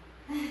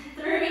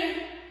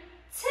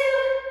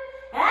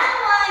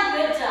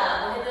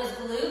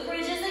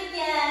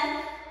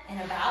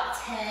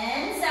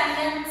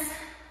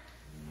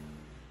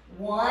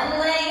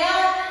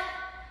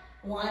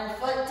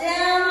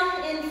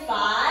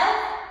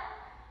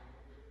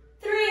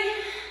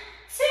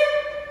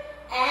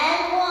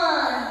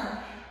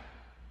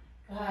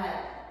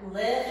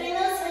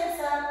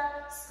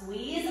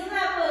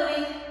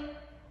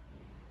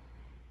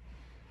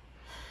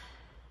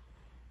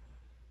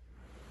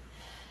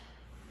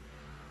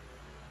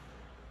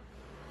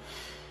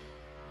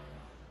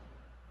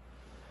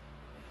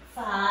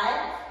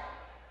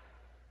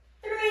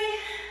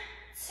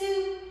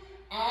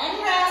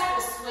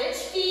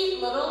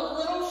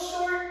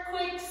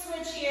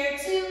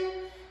 2,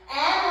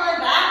 and 1.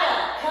 Back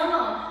up. Come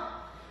on.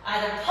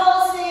 Either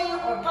pulsing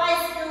or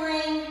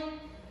bicycling,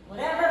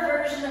 whatever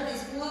version of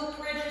these glute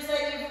bridges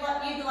that you'd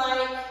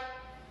like.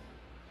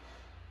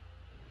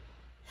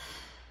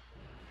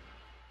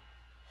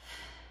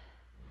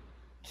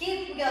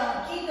 Keep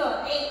going, keep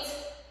going. 8,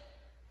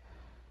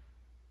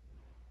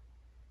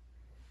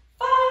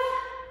 5,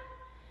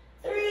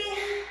 3,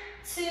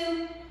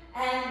 2,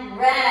 and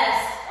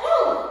rest.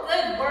 Oh,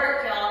 good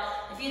work, y'all.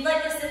 If you'd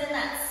like to sit in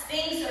that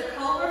Sphinx or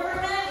Cobra for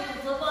a minute, we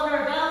can flip on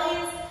our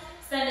bellies.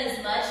 Spend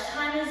as much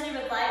time as you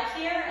would like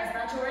here, as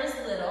much or as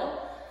little.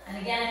 And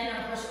again, if you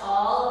want to push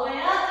all the way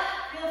up,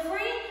 feel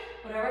free.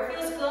 Whatever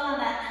feels good on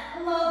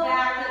that low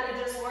back that we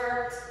just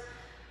worked.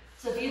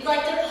 So if you'd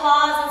like to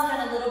pause and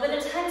spend a little bit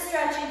of time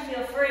stretching,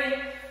 feel free.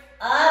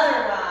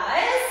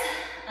 Otherwise,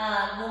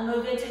 we'll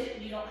move into,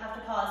 you don't have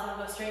to pause,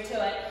 we'll go straight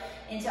to it,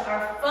 into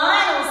our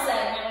final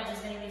segment, which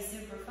is going to be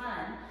super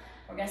fun.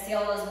 We're going to see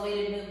all those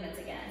weighted movements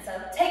again. So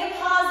take a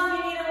pause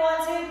if you need or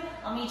want to.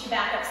 I'll meet you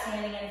back up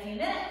standing in a few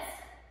minutes.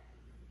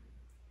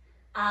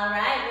 All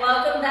right,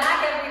 welcome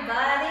back,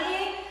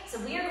 everybody. So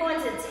we are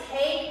going to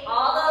take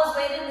all those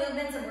weighted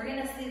movements and we're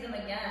going to see them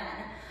again.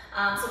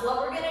 So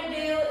what we're going to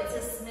do, it's a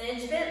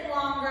smidge bit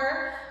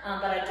longer,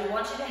 but I do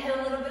want you to hit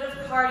a little bit of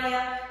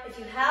cardio. If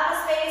you have a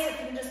space, if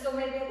you can just go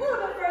maybe a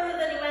little bit further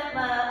than you went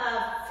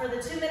for the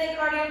 2-minute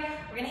cardio,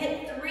 we're going to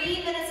hit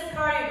 3 minutes of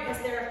cardio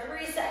because there are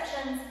 3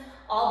 sections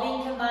all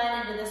being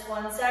combined into this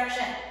one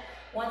section.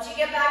 Once you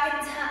get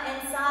back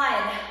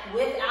inside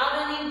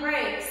without any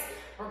breaks,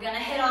 we're going to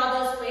hit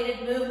all those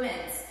weighted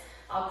movements.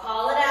 I'll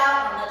call it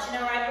out and let you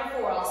know right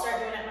before. I'll start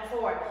doing it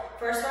before.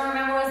 First one,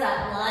 remember, was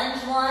that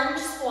lunge,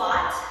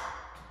 squat.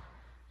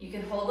 You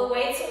can hold the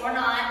weights or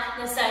not.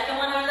 The second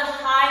one are the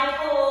high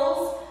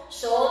pulls.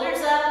 Shoulders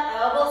up,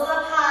 elbows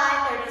up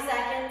high, 30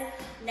 seconds.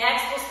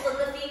 Next, we'll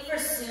split the feet for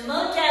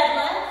sumo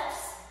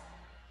deadlifts.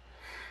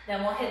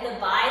 Then we'll hit the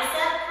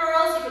bicep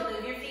curls. You can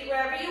move your feet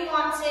wherever you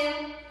want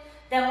to.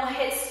 Then we'll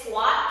hit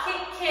squat,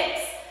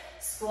 kicks.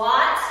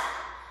 Squat,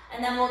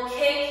 and then we'll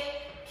kick.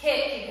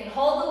 You can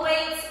hold the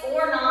weights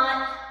or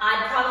not.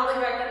 I'd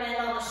probably recommend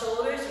on the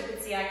shoulders. You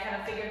can see I kind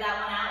of figured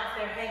that one out if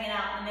they're hanging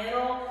out in the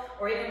middle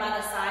or even by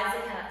the sides,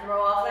 they kind of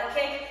throw off that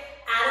kick.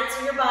 Add it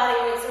to your body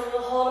weight, so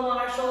we'll hold them on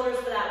our shoulders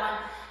for that one.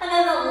 And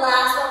then the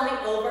last one,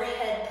 the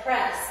overhead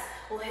press.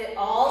 We'll hit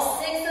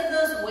all 6 of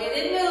those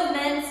weighted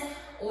movements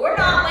or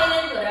not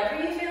weighted, whatever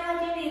you feel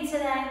like you need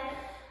today,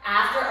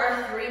 after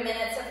our 3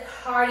 minutes of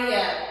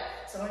cardio.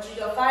 So I want you to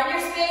go find your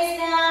space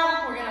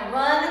now. We're gonna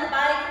run,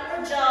 bike,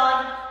 or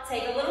jog.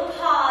 Take a little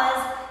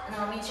pause, and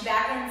I'll meet you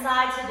back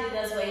inside to do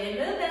those weighted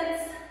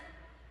movements.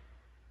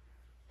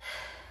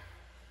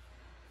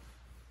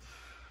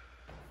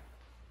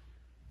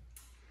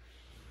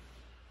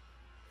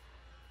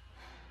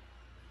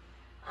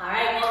 All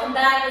right, welcome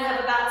back. We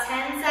have about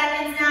 10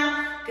 seconds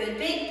now. Good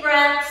big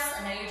breaths.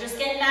 I know you're just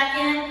getting back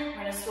in. We're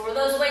gonna store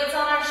those weights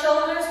on our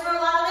shoulders for a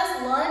lot of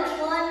this.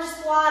 Lunge,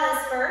 squat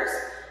is first.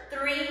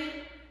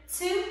 3,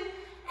 2,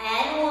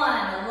 and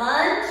 1.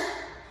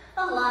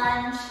 A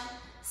lunge.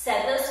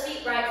 Set those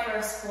feet right for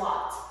a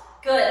squat.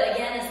 Good.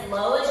 Again, as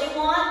low as you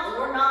want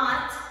or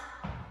not.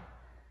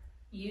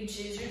 You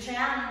choose your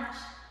challenge.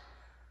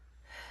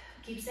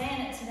 Keep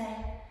saying it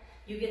today.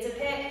 You get to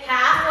pick.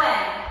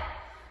 Halfway.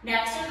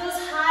 Next are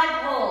those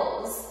high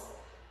pulls.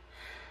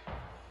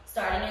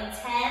 Starting in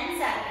 10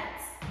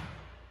 seconds.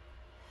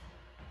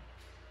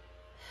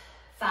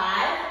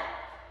 5,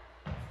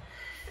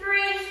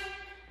 3,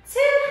 2,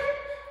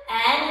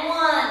 and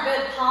 1.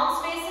 Good.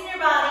 Palms facing your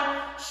body.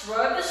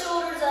 Shrug the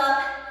shoulders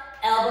up.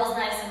 Elbows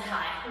nice and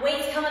high.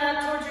 Weights coming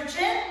up towards your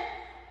chin.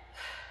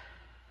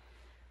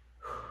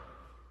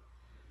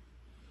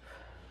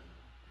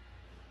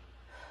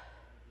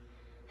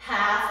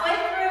 Halfway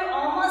through,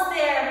 almost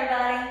there,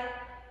 everybody.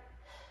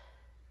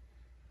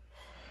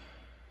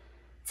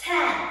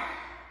 10.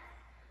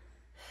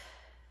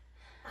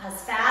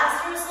 As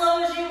fast or as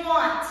slow as you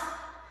want.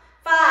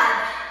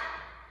 5,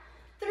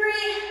 3,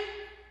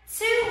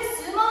 2,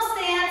 sumo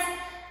stance,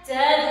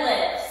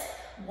 deadlifts.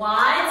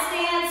 Wide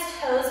stance,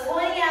 toes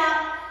pointing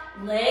out,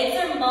 legs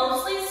are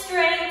mostly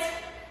straight,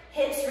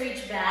 hips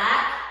reach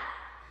back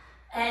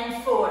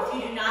and forth.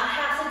 You do not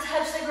have to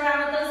touch the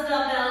ground with those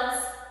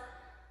dumbbells.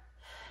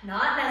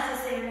 Not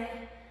necessary.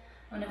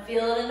 I'm gonna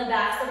feel it in the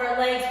backs of our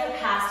legs. We're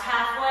past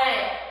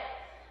halfway.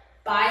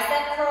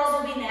 Bicep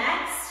curls will be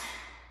next.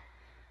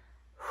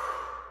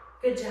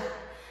 Good job.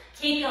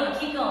 Keep going,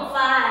 keep going.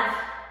 5,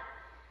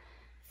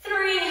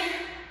 3,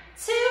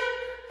 2,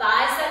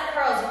 bicep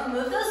curls. You can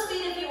move those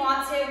feet if you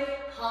want to.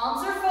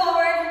 Palms are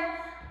forward,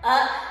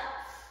 up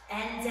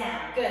and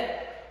down. Good.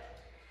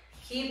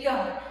 Keep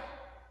going.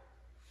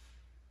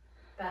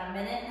 About a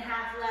minute and a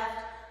half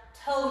left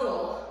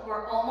total.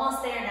 We're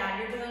almost there now.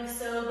 You're doing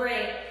so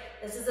great.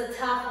 This is a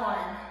tough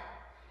one.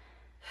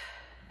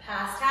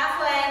 Past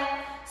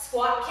halfway.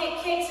 Squat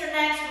kicks are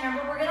next.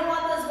 Remember, we're going to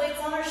want those weights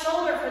on our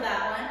shoulder for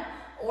that one.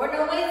 Or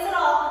no weights at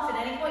all. If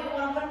at any point you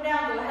want to put them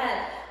down, go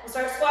ahead. We'll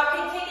start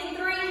squat kick in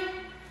 3,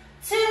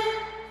 2,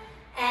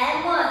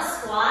 and 1.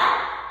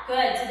 Squat.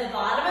 Good, to the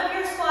bottom of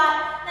your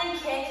squat, then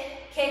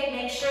kick, kick.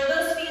 Make sure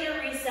those feet are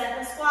reset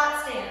in the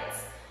squat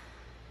stance.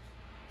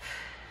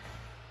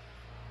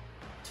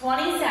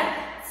 20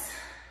 seconds.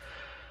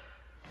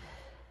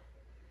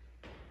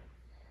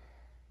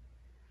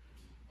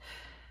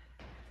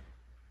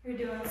 You're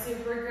doing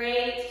super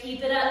great.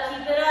 Keep it up,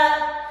 keep it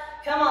up.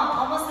 Come on,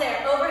 almost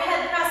there.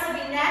 Overhead press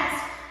will be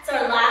next. It's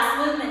our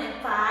last movement in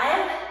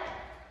 5,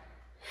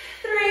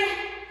 3,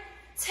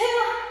 2,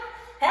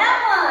 and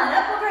 1.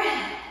 Up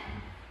overhead.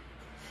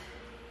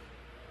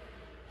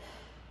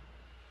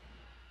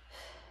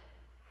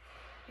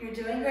 You're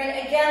doing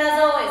great. Again, as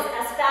always,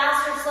 as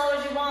fast or slow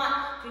as you want.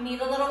 If you need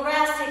a little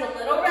rest, take a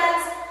little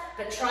rest,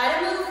 but try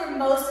to move for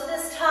most of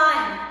this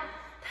time.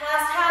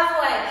 Past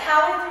halfway,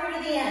 power through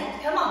to the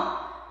end. Come on.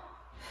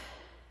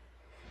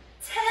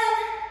 10,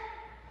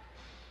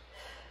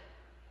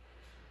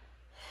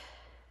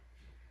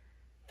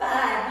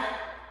 5,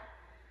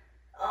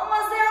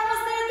 almost there,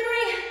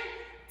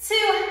 3, 2,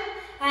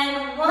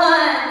 and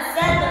 1.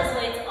 Set those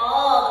weights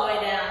all the way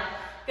down.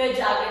 Good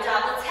job, good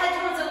job. Let's head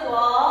towards a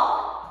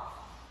wall.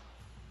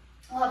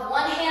 We'll have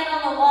one hand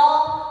on the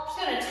wall. Just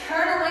gonna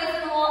turn away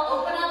from the wall,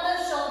 open up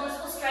those shoulders.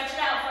 We'll stretch it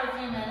out for a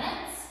few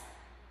minutes.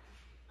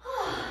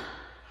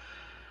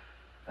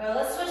 Or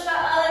let's switch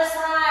that other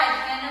side.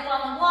 Hand up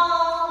on the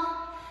wall,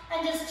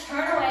 and just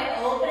turn away,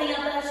 opening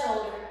up that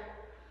shoulder.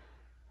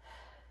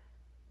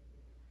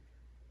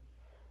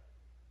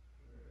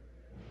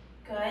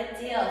 Good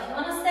deal. If you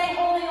want to stay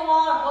holding a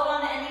wall or hold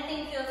on to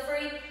anything, feel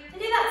free to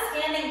do that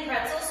standing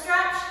pretzel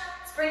stretch.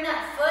 Let's bring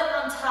that foot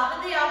on top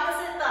of the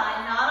opposite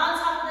thigh, not on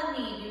top of the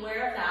knee.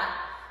 Beware of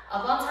that.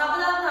 Up on top of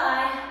that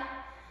thigh.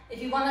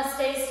 If you want to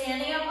stay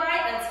standing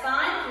upright, that's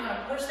fine. If you want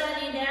to push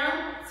that knee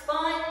down, it's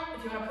fine.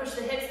 If you want to push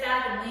the hips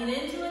back and lean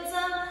into it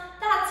some,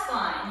 that's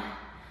fine.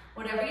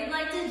 Whatever you'd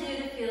like to do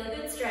to feel a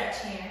good stretch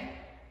here.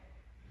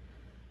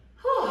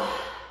 Whew.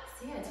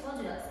 See, I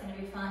told you that's going to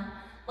be fun.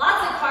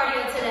 Lots of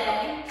cardio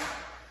today.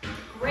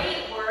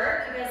 Great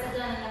work. You guys have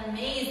done an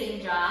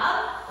amazing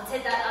job. Let's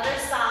hit that other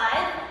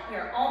side. We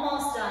are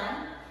almost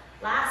done.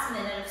 Last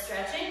minute of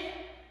stretching.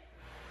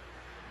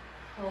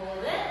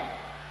 Hold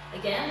it.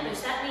 Again,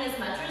 push that knee as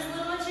much or as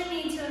little as you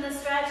need to in the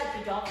stretch. If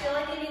you don't feel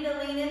like you need to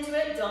lean into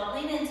it, don't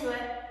lean into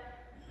it.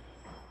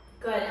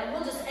 Good, and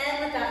we'll just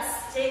end with that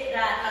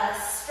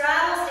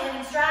straddle,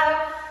 standing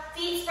straddle.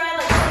 Feet spread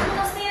like a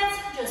sumo stance.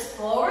 Just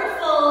forward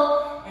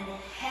fold and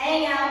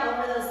hang out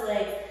over those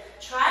legs.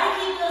 Try to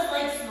keep those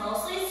legs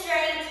mostly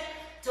straight.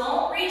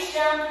 Don't reach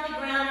down to the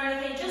ground or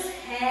anything. Just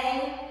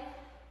hang.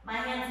 My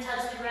hands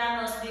touch the ground